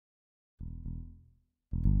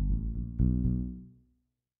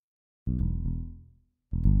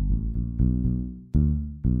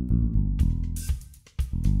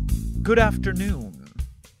Good afternoon.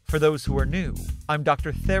 For those who are new, I'm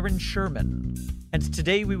Dr. Theron Sherman, and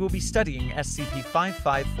today we will be studying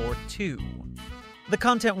SCP-5542. The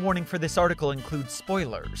content warning for this article includes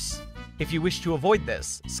spoilers. If you wish to avoid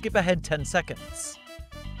this, skip ahead 10 seconds.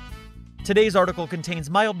 Today's article contains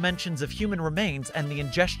mild mentions of human remains and the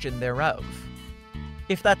ingestion thereof.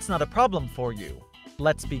 If that's not a problem for you,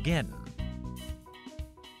 let's begin.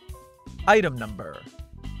 Item number: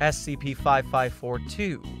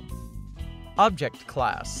 SCP-5542. Object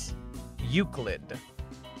Class: Euclid.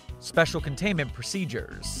 Special Containment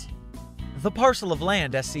Procedures. The parcel of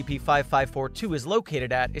land SCP-5542 is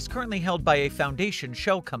located at is currently held by a Foundation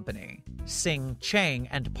shell company, Singh, Chang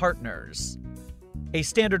and Partners. A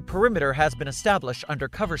standard perimeter has been established under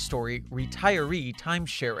cover story Retiree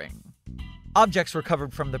Timesharing. Objects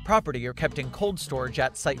recovered from the property are kept in cold storage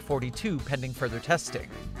at Site-42 pending further testing.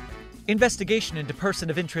 Investigation into Person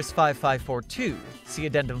of Interest 5542, see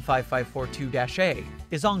Addendum 5542-A,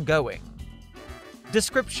 is ongoing.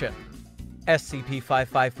 Description: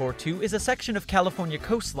 SCP-5542 is a section of California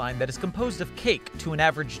coastline that is composed of cake to an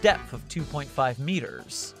average depth of 2.5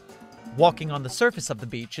 meters. Walking on the surface of the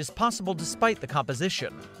beach is possible despite the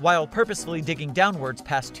composition, while purposefully digging downwards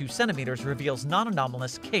past 2 centimeters reveals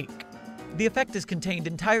non-anomalous cake. The effect is contained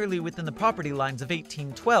entirely within the property lines of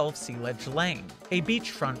 1812 Sea Ledge Lane, a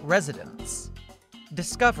beachfront residence.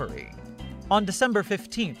 Discovery: on December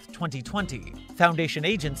 15, 2020, Foundation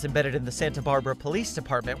agents embedded in the Santa Barbara Police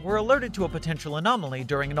Department were alerted to a potential anomaly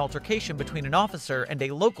during an altercation between an officer and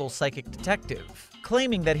a local psychic detective,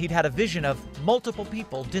 claiming that he'd had a vision of multiple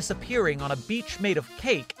people disappearing on a beach made of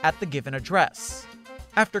cake at the given address.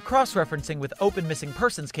 After cross-referencing with open missing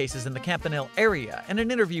persons cases in the Campanile area and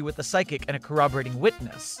an interview with the psychic and a corroborating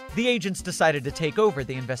witness, the agents decided to take over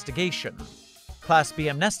the investigation. Class B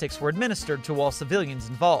amnestics were administered to all civilians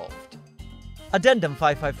involved. Addendum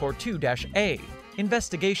 5542-A,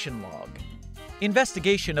 Investigation Log.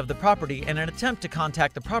 Investigation of the property and an attempt to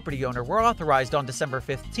contact the property owner were authorized on December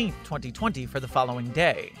 15, 2020 for the following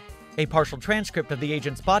day. A partial transcript of the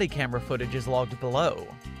agent's body camera footage is logged below.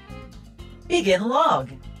 Begin log.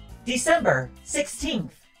 December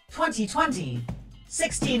 16th, 2020.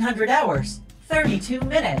 1600 hours, 32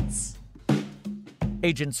 minutes.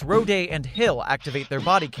 Agents Roday and Hill activate their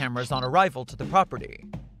body cameras on arrival to the property.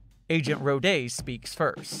 Agent Roday speaks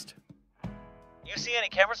first. You see any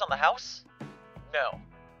cameras on the house? No.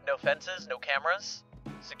 No fences, no cameras.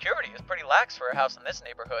 Security is pretty lax for a house in this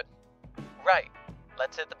neighborhood. Right.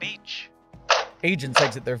 Let's hit the beach. Agents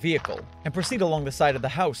exit their vehicle and proceed along the side of the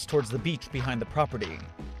house towards the beach behind the property.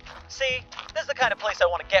 See, this is the kind of place I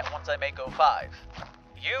want to get once I make 05.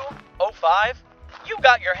 You, 05? You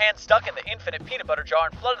got your hand stuck in the infinite peanut butter jar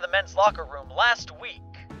and flooded the men's locker room last week.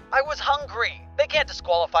 I was hungry. They can't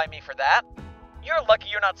disqualify me for that. You're lucky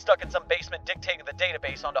you're not stuck in some basement dictating the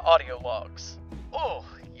database onto audio logs. Ooh,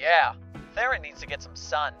 yeah. Theron needs to get some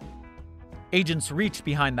sun. Agents reach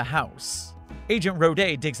behind the house. Agent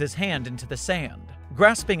Roday digs his hand into the sand,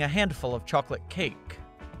 grasping a handful of chocolate cake.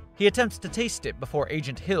 He attempts to taste it before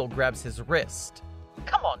Agent Hill grabs his wrist.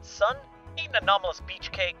 Come on, son. Eat an anomalous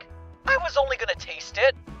beach cake. I was only gonna taste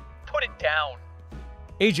it. Put it down.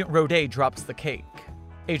 Agent Roday drops the cake.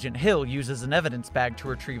 Agent Hill uses an evidence bag to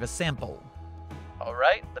retrieve a sample.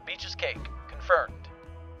 Alright, the beach is cake. Confirmed.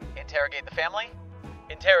 Interrogate the family?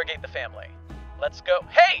 Interrogate the family. Let's go.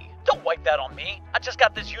 Hey! Don't wipe that on me. I just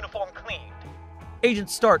got this uniform cleaned.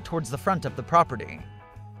 Agents start towards the front of the property.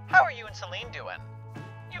 How are you and Celine doing?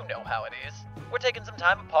 You know how it is. We're taking some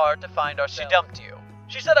time apart to find ourselves. She dumped you.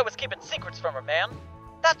 She said I was keeping secrets from her, man.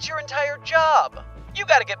 That's your entire job. You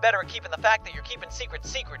gotta get better at keeping the fact that you're keeping secret,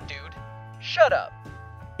 dude. Shut up.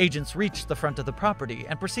 Agents reach the front of the property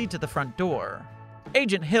and proceed to the front door.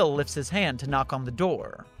 Agent Hill lifts his hand to knock on the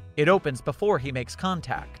door. It opens before he makes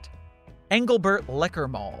contact. Engelbert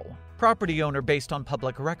Leckermall, property owner based on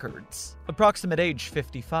public records, approximate age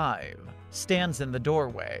 55, stands in the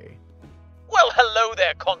doorway. Well, hello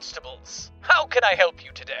there, constables. How can I help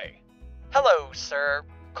you today? Hello, sir.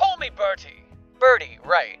 Call me Bertie. Bertie,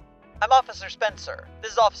 right. I'm Officer Spencer.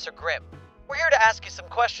 This is Officer Grimm. We're here to ask you some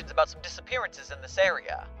questions about some disappearances in this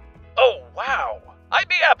area. Oh, wow. I'd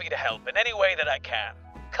be happy to help in any way that I can.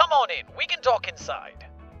 Come on in. We can talk inside.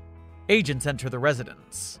 Agents enter the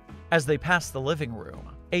residence. As they pass the living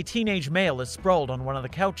room, a teenage male is sprawled on one of the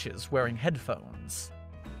couches wearing headphones.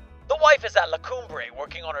 The wife is at La Cumbre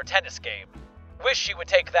working on her tennis game. Wish she would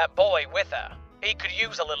take that boy with her. He could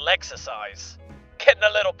use a little exercise. Getting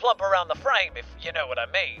a little plump around the frame, if you know what I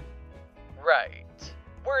mean. Right.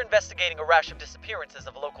 We're investigating a rash of disappearances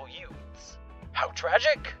of local youths. How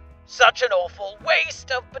tragic. Such an awful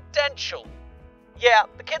waste of potential. Yeah,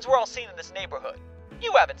 the kids were all seen in this neighborhood.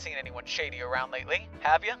 You haven't seen anyone shady around lately,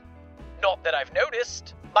 have you? Not that I've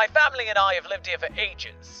noticed. My family and I have lived here for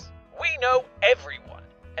ages. We know everyone,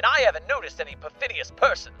 and I haven't noticed any perfidious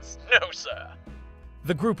persons. No, sir.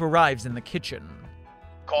 The group arrives in the kitchen.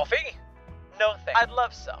 Coffee? No thanks. I'd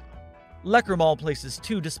love some. Leckermall places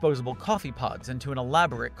 2 disposable coffee pods into an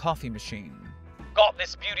elaborate coffee machine. Got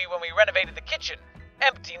this beauty when we renovated the kitchen.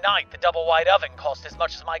 Empty night, the double-wide oven cost as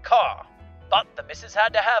much as my car. But the missus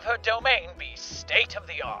had to have her domain be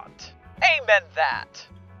state-of-the-art. Amen that.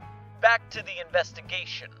 Back to the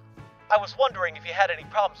investigation. I was wondering if you had any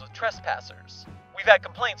problems with trespassers. We've had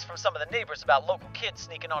complaints from some of the neighbors about local kids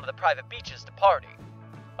sneaking onto the private beaches to party.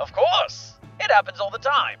 Of course! It happens all the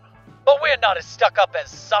time. But we're not as stuck up as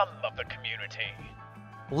some of the community.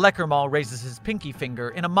 Leckermall raises his pinky finger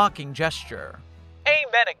in a mocking gesture.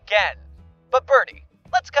 Amen again. But Bertie,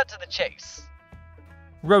 let's cut to the chase.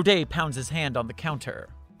 Rodet pounds his hand on the counter.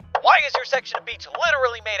 Why is your section of beach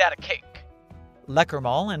literally made out of cake?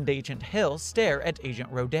 Leckermall and Agent Hill stare at Agent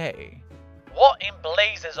Rodet. What in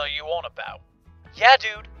blazes are you on about? Yeah,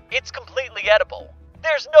 dude, it's completely edible.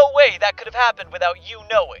 There's no way that could have happened without you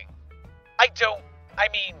knowing.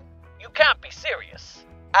 You can't be serious.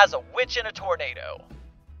 As a witch in a tornado.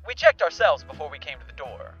 We checked ourselves before we came to the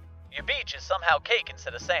door. Your beach is somehow cake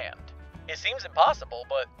instead of sand. It seems impossible,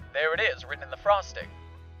 but there it is, written in the frosting.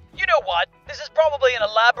 You know what? This is probably an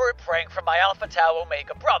elaborate prank from my Alpha Tau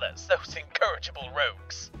Omega brothers, those incorrigible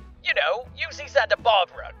rogues. You know, UC Santa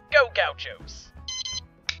Barbara. Go Gauchos.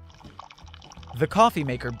 The coffee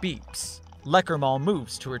maker beeps. Leckermall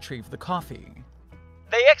moves to retrieve the coffee.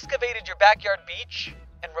 They excavated your backyard beach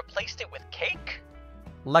and replaced it with cake?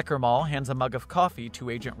 Leckermall hands a mug of coffee to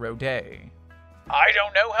Agent Rodet. I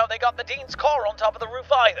don't know how they got the Dean's car on top of the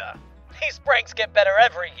roof either. These pranks get better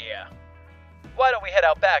every year. Why don't we head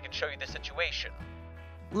out back and show you the situation?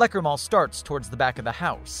 Leckermall starts towards the back of the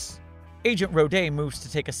house. Agent Rodet moves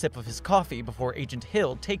to take a sip of his coffee before Agent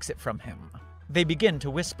Hill takes it from him. They begin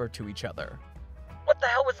to whisper to each other. What the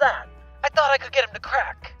hell was that? I thought I could get him to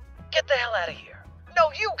crack. Get the hell out of here.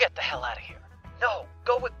 No, you get the hell out of here. No,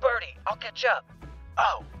 go with Bertie. I'll catch up.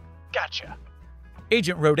 Oh, gotcha.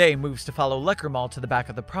 Agent Rodet moves to follow Leckermall to the back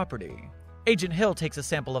of the property. Agent Hill takes a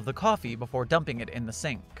sample of the coffee before dumping it in the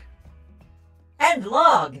sink. End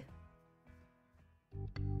log!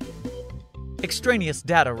 Extraneous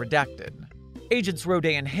data redacted. Agents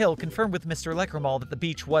Rodet and Hill confirm with Mr. Leckermall that the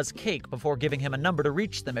beach was cake before giving him a number to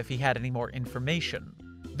reach them if he had any more information.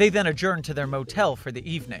 They then adjourn to their motel for the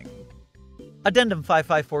evening. Addendum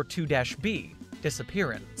 5542-B,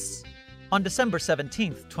 Disappearance. On December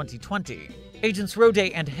 17, 2020, Agents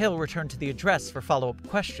Rodet and Hill returned to the address for follow-up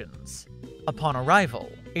questions. Upon arrival,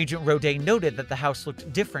 Agent Rodet noted that the house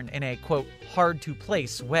looked different in a, quote,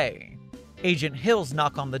 hard-to-place way. Agent Hill's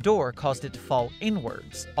knock on the door caused it to fall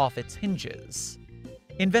inwards, off its hinges.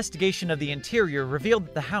 Investigation of the interior revealed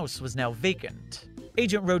that the house was now vacant.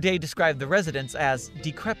 Agent Rodet described the residence as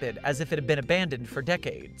decrepit, as if it had been abandoned for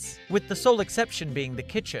decades, with the sole exception being the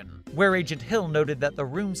kitchen, where Agent Hill noted that the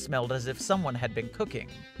room smelled as if someone had been cooking,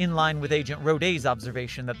 in line with Agent Rodet's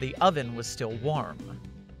observation that the oven was still warm.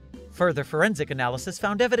 Further forensic analysis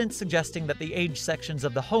found evidence suggesting that the age sections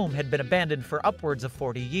of the home had been abandoned for upwards of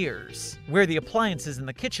 40 years, where the appliances in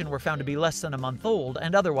the kitchen were found to be less than a month old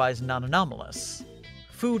and otherwise non-anomalous.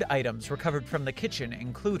 Food items recovered from the kitchen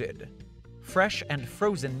included fresh and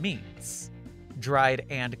frozen meats, dried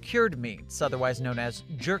and cured meats, otherwise known as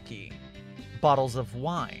jerky, bottles of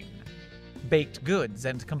wine, baked goods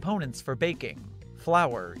and components for baking,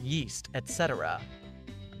 flour, yeast, etc.,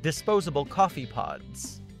 disposable coffee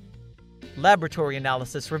pods. Laboratory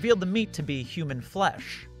analysis revealed the meat to be human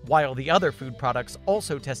flesh, while the other food products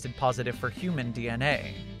also tested positive for human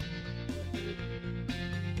DNA.